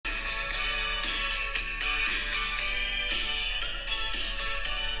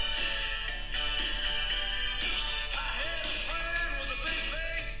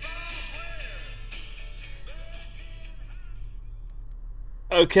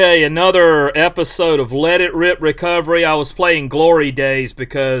Okay, another episode of Let It Rip Recovery. I was playing Glory Days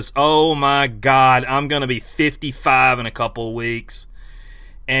because, oh my God, I'm going to be 55 in a couple of weeks.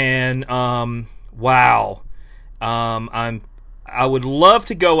 And, wow. I would love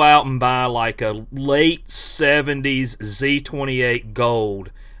to go out and buy like a late 70s Z28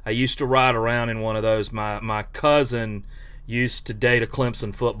 Gold. I used to ride around in one of those. My cousin used to date a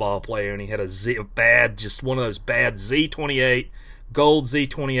Clemson football player, and he had just one of those bad Z28 Gold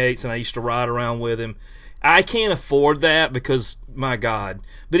Z28s, and I used to ride around with him. I can't afford that because, my God.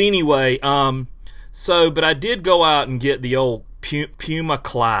 But anyway, but I did go out and get the old Puma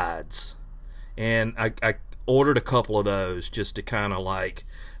Clydes, and I ordered a couple of those just to kind of like,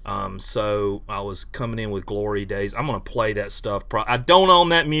 so I was coming in with Glory Days. I'm going to play that stuff. I don't own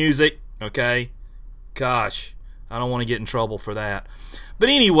that music, okay? Gosh, I don't want to get in trouble for that. But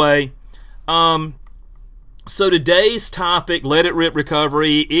anyway, so today's topic, Let It Rip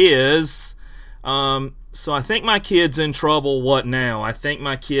Recovery, is, so I think my kid's in trouble. What now? I think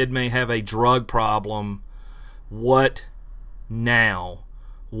my kid may have a drug problem. What now?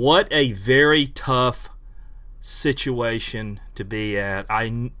 What a very tough situation to be at.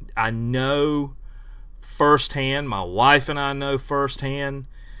 I know firsthand, my wife and I know firsthand.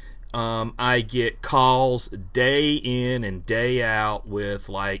 I get calls day in and day out with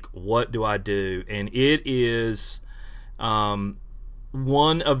like, what do I do? And it is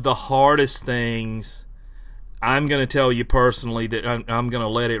one of the hardest things. I'm going to tell you personally that I'm going to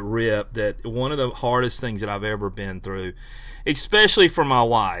let it rip, that one of the hardest things that I've ever been through, especially for my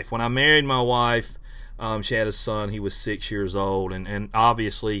wife. When I married my wife, she had a son. He was 6 years old, and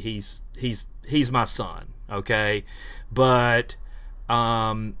obviously he's my son, okay? But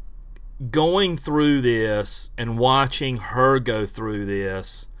going through this and watching her go through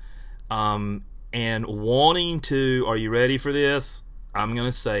this, and wanting to, are you ready for this? I'm going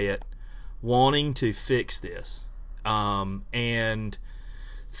to say it, wanting to fix this, and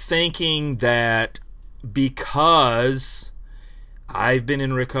thinking that because I've been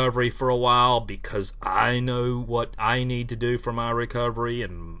in recovery for a while, because I know what I need to do for my recovery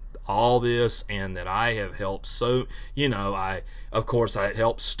and all this, and that I have helped. So, I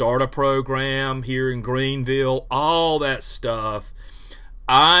helped start a program here in Greenville, all that stuff.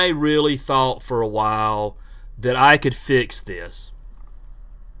 I really thought for a while that I could fix this.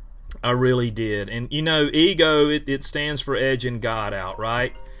 I really did. And, ego, it stands for edging God out,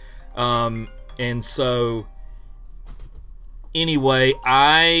 right? And so, anyway,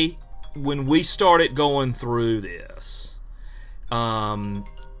 when we started going through this,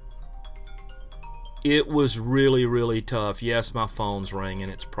 it was really, really tough. Yes, my phone's ringing.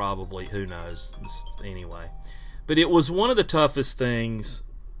 It's probably, who knows, anyway. But it was one of the toughest things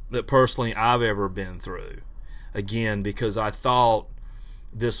that personally I've ever been through. Again, because I thought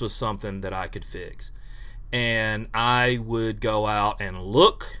this was something that I could fix. And I would go out and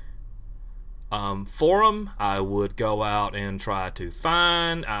look for them. I would go out and try to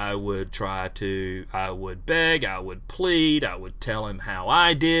find. I would beg. I would plead. I would tell him how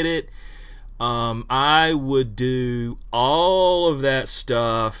I did it. I would do all of that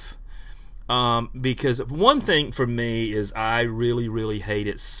stuff, because one thing for me is I really, really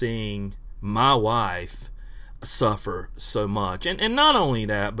hated seeing my wife suffer so much. And not only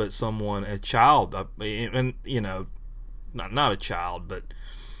that, but a child, and, not a child, but,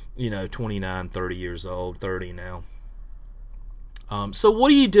 29, 30 years old, 30 now. So what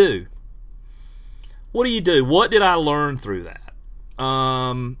do you do? What do you do? What did I learn through that?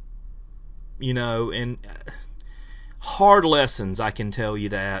 And hard lessons, I can tell you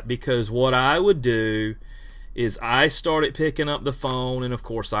that, because what I would do is I started picking up the phone, and of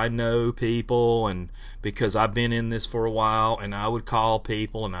course I know people, and because I've been in this for a while, and I would call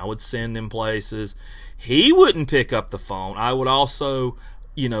people and I would send him places. He wouldn't pick up the phone. I would also,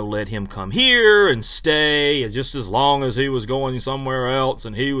 let him come here and stay just as long as he was going somewhere else,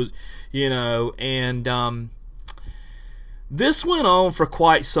 and he was, and this went on for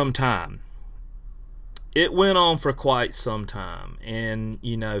quite some time. It went on for quite some time, and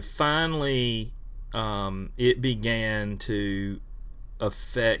finally it began to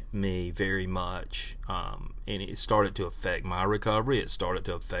affect me very much, and it started to affect my recovery. It started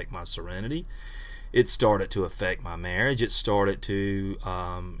to affect my serenity. It started to affect my marriage. It started to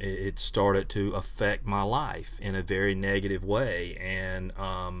affect my life in a very negative way. And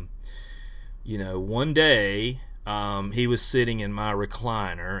one day, he was sitting in my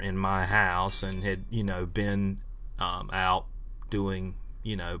recliner in my house and had, been out doing,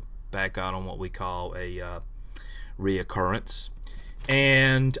 back out on what we call a reoccurrence.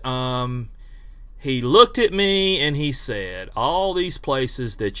 And he looked at me and he said, "All these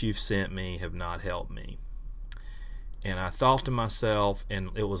places that you've sent me have not helped me." And I thought to myself, and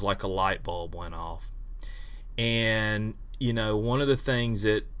it was like a light bulb went off. And, one of the things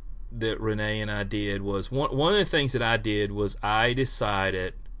that Renee and I did was, one of the things that I did was I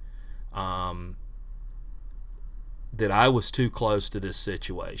decided that I was too close to this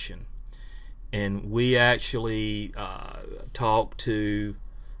situation. And we actually talked to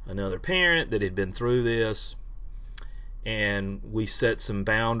another parent that had been through this, and we set some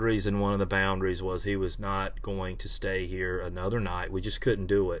boundaries, and one of the boundaries was he was not going to stay here another night. We just couldn't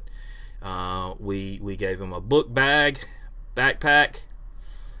do it. We gave him a book backpack.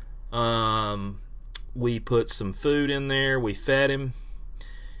 We put some food in there. We fed him.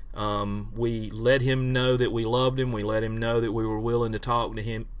 We let him know that we loved him. We let him know that we were willing to talk to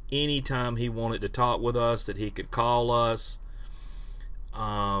him anytime he wanted to talk with us, that he could call us.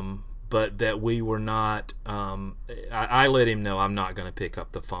 But that we were not, I let him know I'm not going to pick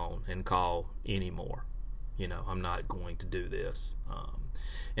up the phone and call anymore. I'm not going to do this.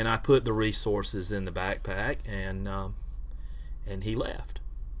 And I put the resources in the backpack, and he left.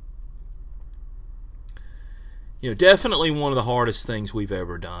 Definitely one of the hardest things we've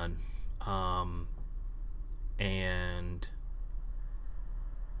ever done. And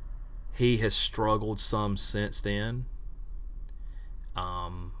he has struggled some since then.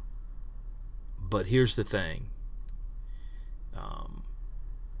 But here's the thing.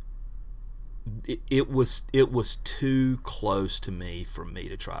 It was too close to me for me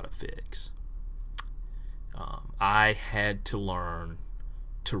to try to fix. I had to learn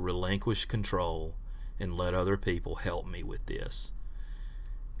to relinquish control and let other people help me with this,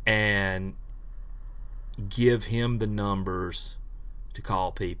 and give him the numbers to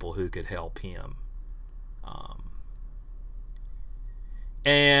call people who could help him.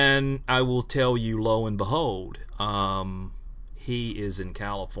 And I will tell you, lo and behold, he is in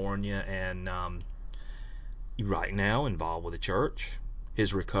California, and right now involved with a church.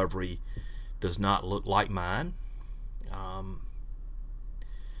 His recovery does not look like mine.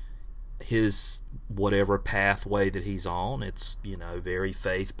 His whatever pathway that he's on, it's very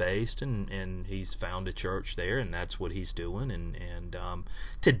faith-based, and he's found a church there, and that's what he's doing. And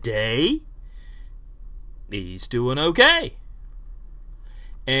today he's doing okay.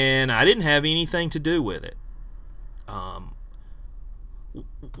 And I didn't have anything to do with it.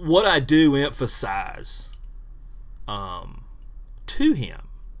 What I do emphasize to him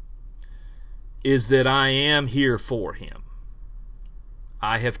is that I am here for him.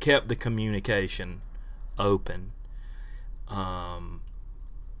 I have kept the communication open,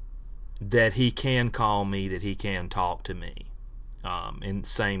 that he can call me, that he can talk to me, and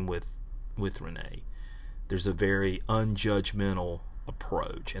same with Renee. There's a very unjudgmental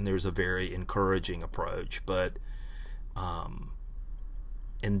approach, and there's a very encouraging approach, but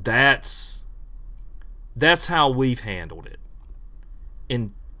and that's how we've handled it.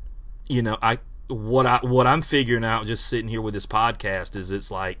 And what I'm figuring out just sitting here with this podcast is, it's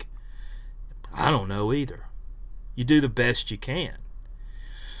like, I don't know either. You do the best you can.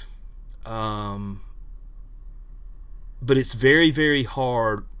 But it's very, very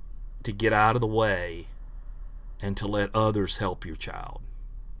hard to get out of the way and to let others help your child.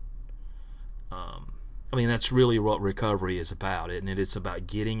 That's really what recovery is about, isn't it? It's about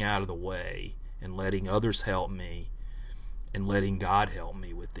getting out of the way and letting others help me, and letting God help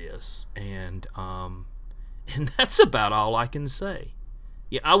me with this. And that's about all I can say.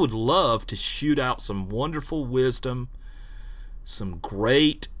 Yeah, I would love to shoot out some wonderful wisdom, some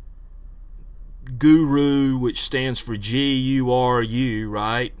great guru, which stands for GURU,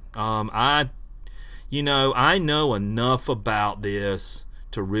 right? I know enough about this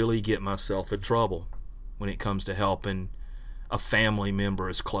to really get myself in trouble when it comes to helping a family member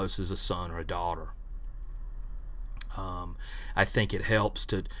as close as a son or a daughter. I think it helps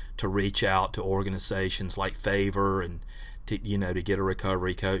to reach out to organizations like Favor, and to get a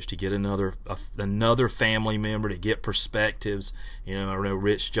recovery coach, to get another family member, to get perspectives. I know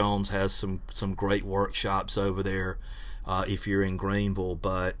Rich Jones has some great workshops over there if you're in Greenville,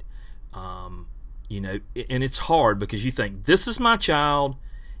 but and it's hard because you think, this is my child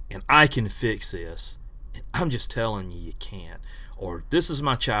and I can fix this, and I'm just telling you can't. Or, this is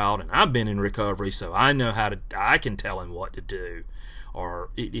my child and I've been in recovery, so I know I can tell him what to do. Or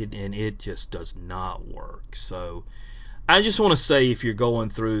it just does not work. So I just want to say, if you're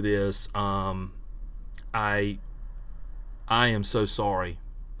going through this, I am so sorry,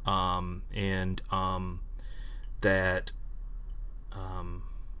 and that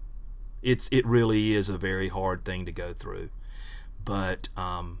it really is a very hard thing to go through. But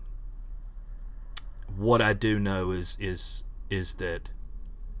what I do know is that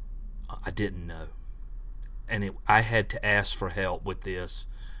I didn't know, and I had to ask for help with this,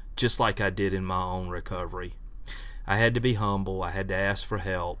 just like I did in my own recovery. I had to be humble. I had to ask for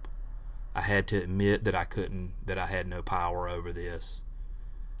help. I had to admit that I had no power over this,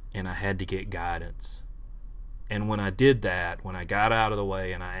 and I had to get guidance. And when I did that, when I got out of the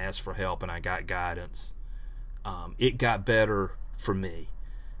way and I asked for help and I got guidance, it got better for me.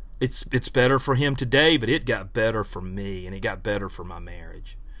 It's better for him today, but it got better for me, and it got better for my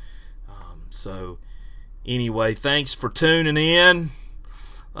marriage. So anyway, thanks for tuning in.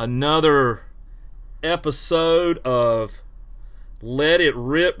 Another episode of Let It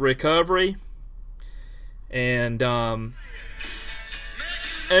Rip Recovery. And I'm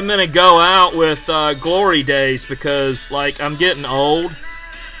going to go out with Glory Days because, like, I'm getting old.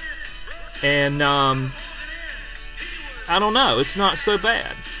 And I don't know. It's not so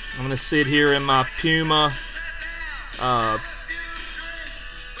bad. I'm going to sit here in my Puma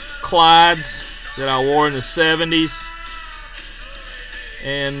Clydes that I wore in the 70s.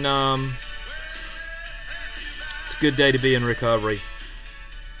 And it's a good day to be in recovery.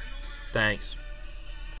 Thanks.